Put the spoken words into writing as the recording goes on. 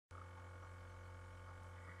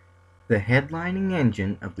The headlining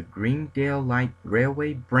engine of the Greendale Light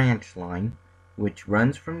Railway branch line, which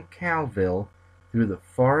runs from Kahlville through the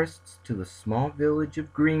forests to the small village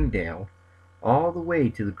of Greendale, all the way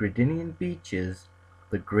to the Gridinian beaches,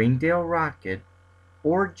 the Greendale Rocket,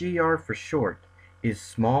 or GR for short, is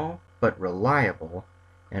small but reliable,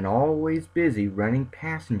 and always busy running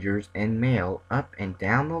passengers and mail up and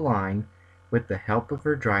down the line with the help of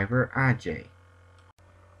her driver Ajay.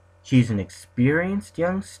 She's an experienced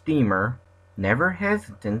young steamer, never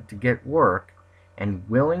hesitant to get work, and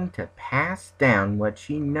willing to pass down what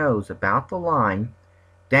she knows about the line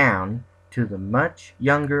down to the much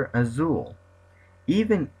younger Azul,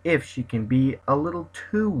 even if she can be a little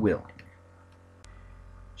too willing.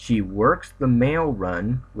 She works the mail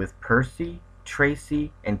run with Percy,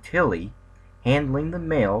 Tracy, and Tillie, handling the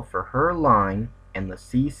mail for her line and the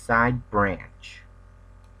Seaside Branch.